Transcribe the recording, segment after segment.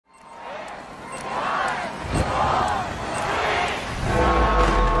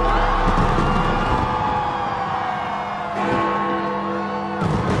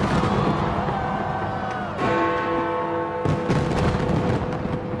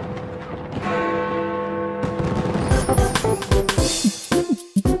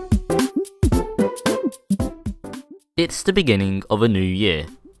It's the beginning of a new year,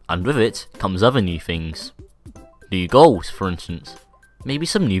 and with it comes other new things. New goals, for instance, maybe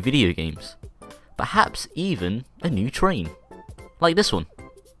some new video games, perhaps even a new train, like this one.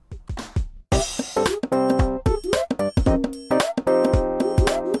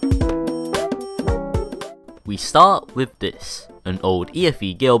 We start with this, an old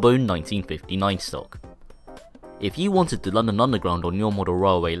EFE Galebone 1959 stock. If you wanted the London Underground on your model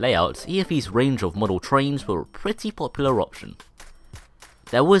railway layouts, EFE's range of model trains were a pretty popular option.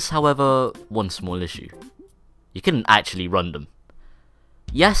 There was, however, one small issue. You couldn't actually run them.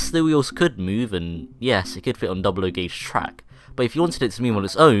 Yes, the wheels could move, and yes, it could fit on double gauge track, but if you wanted it to move on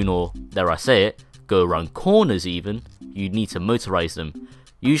its own, or, dare I say it, go around corners even, you'd need to motorise them,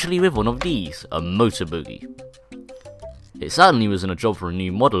 usually with one of these, a motor bogie. It certainly wasn't a job for a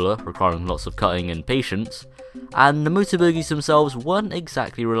new modeler, requiring lots of cutting and patience, and the motor bogies themselves weren't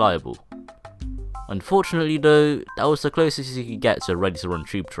exactly reliable. Unfortunately though, that was the closest you could get to a ready to run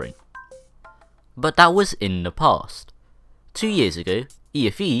tube train. But that was in the past. 2 years ago,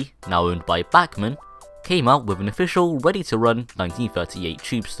 EFE, now owned by Bachmann, came out with an official ready to run 1938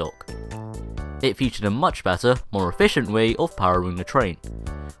 tube stock. It featured a much better, more efficient way of powering the train,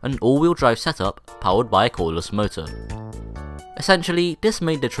 an all-wheel drive setup powered by a coilless motor. Essentially, this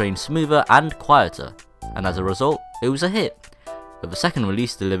made the train smoother and quieter, and as a result, it was a hit, with a second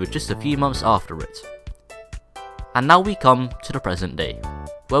release delivered just a few months after it. And now we come to the present day,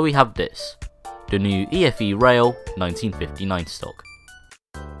 where we have this, the new EFE Rail 1959 stock.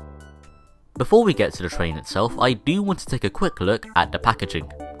 Before we get to the train itself, I do want to take a quick look at the packaging.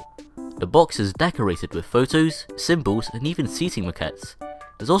 The box is decorated with photos, symbols, and even seating maquettes.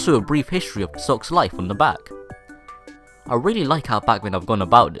 There's also a brief history of the stock's life on the back. I really like how Bachmann have gone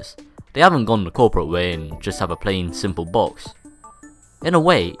about this. They haven't gone the corporate way and just have a plain, simple box. In a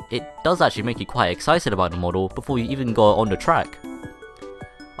way, it does actually make you quite excited about the model before you even go on the track.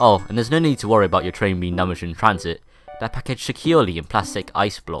 Oh, and there's no need to worry about your train being damaged in transit. They're packaged securely in plastic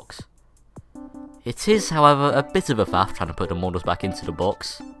ice blocks. It is, however, a bit of a faff trying to put the models back into the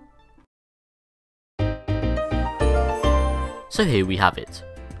box. So here we have it.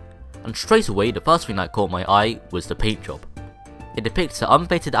 And straight away, the first thing that caught my eye was the paint job. It depicts the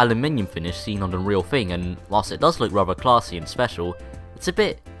unfaded aluminium finish seen on the real thing, and whilst it does look rather classy and special, it's a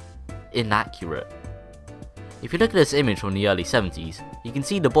bit inaccurate. If you look at this image from the early 70s, you can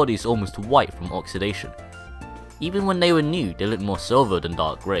see the body is almost white from oxidation. Even when they were new, they looked more silver than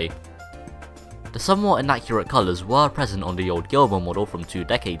dark grey. The somewhat inaccurate colours were present on the old Galebone model from 2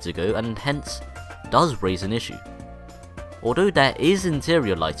 decades ago, and hence does raise an issue. Although there is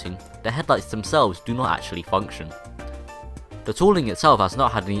interior lighting, the headlights themselves do not actually function. The tooling itself has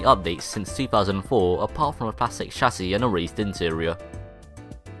not had any updates since 2004 apart from a plastic chassis and a raised interior.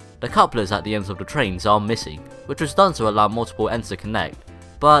 The couplers at the ends of the trains are missing, which was done to allow multiple ends to connect,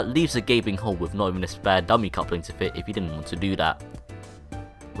 but leaves a gaping hole with not even a spare dummy coupling to fit if you didn't want to do that.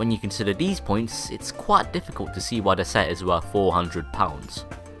 When you consider these points, it's quite difficult to see why the set is worth £400.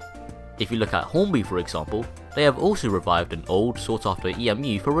 If you look at Hornby for example, they have also revived an old, sought after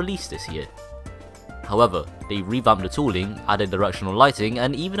EMU for release this year. However, they revamped the tooling, added directional lighting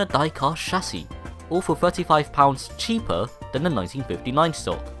and even a die-cast chassis, all for £35 cheaper than the 1959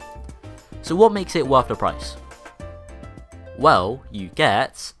 stock. So what makes it worth the price? Well, you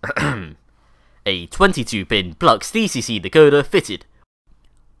get a 22-pin Plux DCC decoder fitted.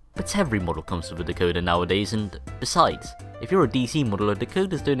 But every model comes with a decoder nowadays, and besides, if you're a DC modeler,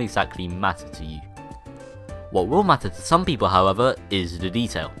 decoders don't exactly matter to you. What will matter to some people, however, is the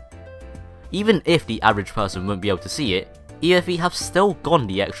detail. Even if the average person won't be able to see it, EFE have still gone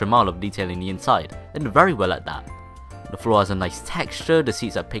the extra mile of detailing the inside, and very well at that. The floor has a nice texture, the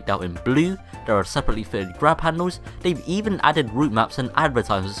seats are picked out in blue, there are separately fitted grab handles, they've even added route maps and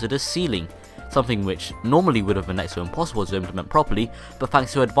advertisements to the ceiling, something which normally would have been next to impossible to implement properly, but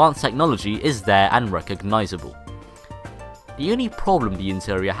thanks to advanced technology is there and recognisable. The only problem the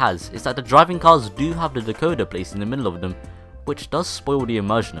interior has is that the driving cars do have the decoder placed in the middle of them, which does spoil the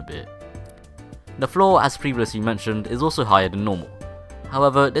immersion a bit. The floor, as previously mentioned, is also higher than normal.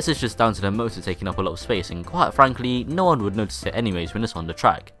 However, this is just down to the motor taking up a lot of space, and quite frankly, no one would notice it anyways when it's on the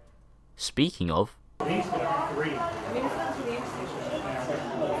track. Speaking of,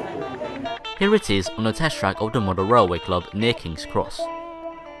 here it is on a test track of the Model Railway Club near King's Cross.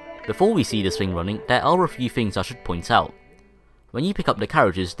 Before we see this thing running, there are a few things I should point out. When you pick up the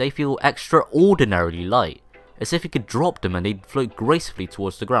carriages, they feel extraordinarily light, as if you could drop them and they'd float gracefully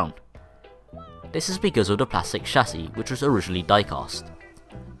towards the ground. This is because of the plastic chassis, which was originally die-cast.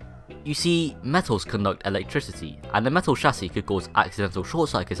 You see, metals conduct electricity, and the metal chassis could cause accidental short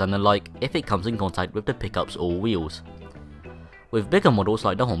circuits and the like if it comes in contact with the pickups or wheels. With bigger models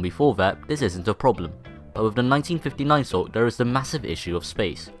like the Humvee Corvette, this isn't a problem, but with the 1959 stock there is the massive issue of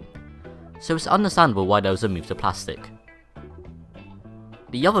space. So it's understandable why there was a move to plastic.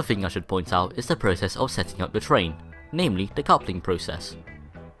 The other thing I should point out is the process of setting up the train, namely the coupling process.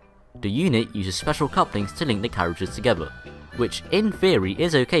 The unit uses special couplings to link the carriages together, which in theory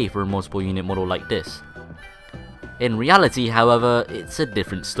is okay for a multiple unit model like this. In reality, however, it's a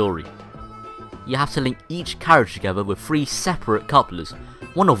different story. You have to link each carriage together with 3 separate couplers,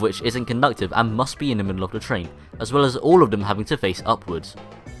 one of which isn't conductive and must be in the middle of the train, as well as all of them having to face upwards.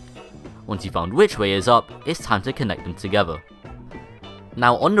 Once you've found which way is up, it's time to connect them together.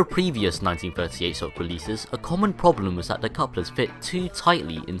 Now, on the previous 1938 stock releases, a common problem was that the couplers fit too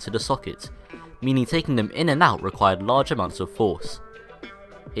tightly into the sockets, meaning taking them in and out required large amounts of force.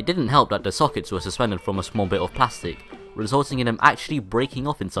 It didn't help that the sockets were suspended from a small bit of plastic, resulting in them actually breaking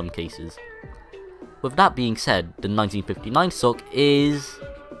off in some cases. With that being said, the 1959 stock is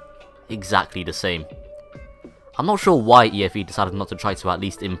exactly the same. I'm not sure why EFE decided not to try to at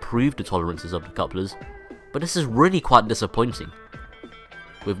least improve the tolerances of the couplers, but this is really quite disappointing.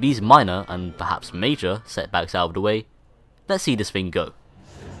 With these minor, and perhaps major, setbacks out of the way, let's see this thing go.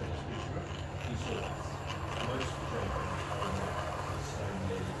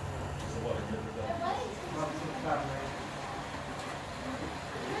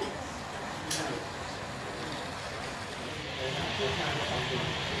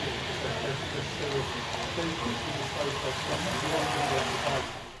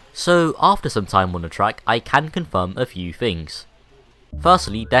 So after some time on the track, I can confirm a few things.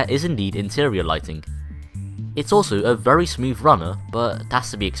 Firstly, there is indeed interior lighting. It's also a very smooth runner, but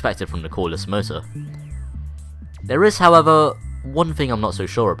that's to be expected from the cordless motor. There is, however, one thing I'm not so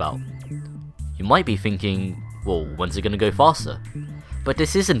sure about. You might be thinking, well, when's it going to go faster? But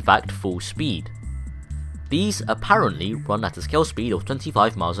this is in fact full speed. These apparently run at a scale speed of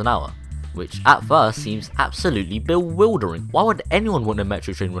 25 miles an hour, which at first seems absolutely bewildering. Why would anyone want a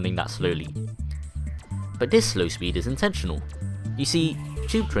metro train running that slowly? But this slow speed is intentional. You see,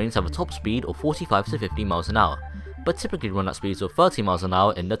 tube trains have a top speed of 45 to 50 miles an hour, but typically run at speeds of 30 miles an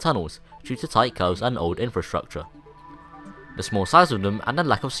hour in the tunnels, due to tight curves and old infrastructure. The small size of them and the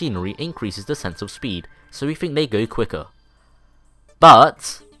lack of scenery increases the sense of speed, so we think they go quicker.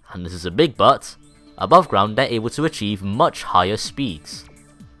 But, and this is a big but, above ground they're able to achieve much higher speeds.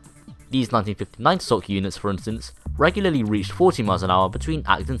 These 1959 stock units, for instance, regularly reached 40 miles an hour between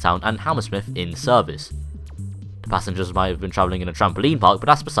Acton Town and Hammersmith in service. The passengers might have been travelling in a trampoline park, but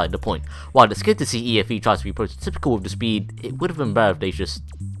that's beside the point. While it's good to see EFE try to be prototypical with the speed, it would have been better if they just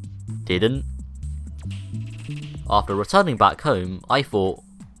didn't. After returning back home, I thought,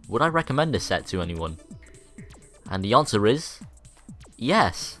 would I recommend this set to anyone? And the answer is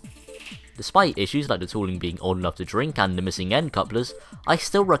yes. Despite issues like the tooling being old enough to drink and the missing end couplers, I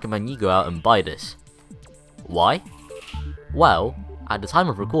still recommend you go out and buy this. Why? Well, at the time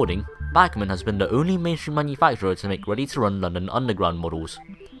of recording, Bachmann has been the only mainstream manufacturer to make ready-to-run London Underground models.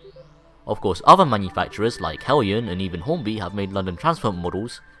 Of course, other manufacturers like Hellion and even Hornby have made London Transport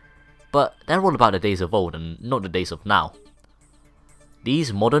models, but they're all about the days of old and not the days of now.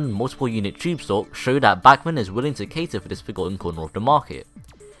 These modern multiple unit tube stock show that Bachmann is willing to cater for this forgotten corner of the market.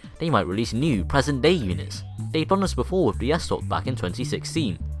 They might release new present day units. They've done this before with the S-Stock back in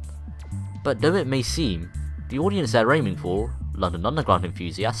 2016. But though it may seem, the audience they're aiming for, London Underground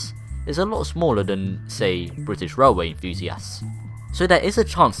enthusiasts, is a lot smaller than, say, British Railway enthusiasts. So there is a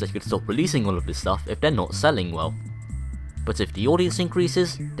chance they could stop releasing all of this stuff if they're not selling well. But if the audience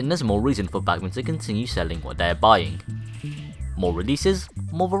increases, then there's more reason for Bachmann to continue selling what they're buying. More releases,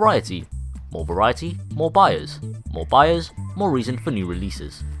 more variety. More variety, more buyers. More buyers, more reason for new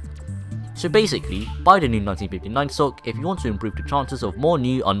releases. So basically, buy the new 1959 stock if you want to improve the chances of more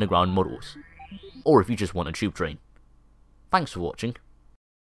new underground models. Or if you just want a tube train. Thanks for watching.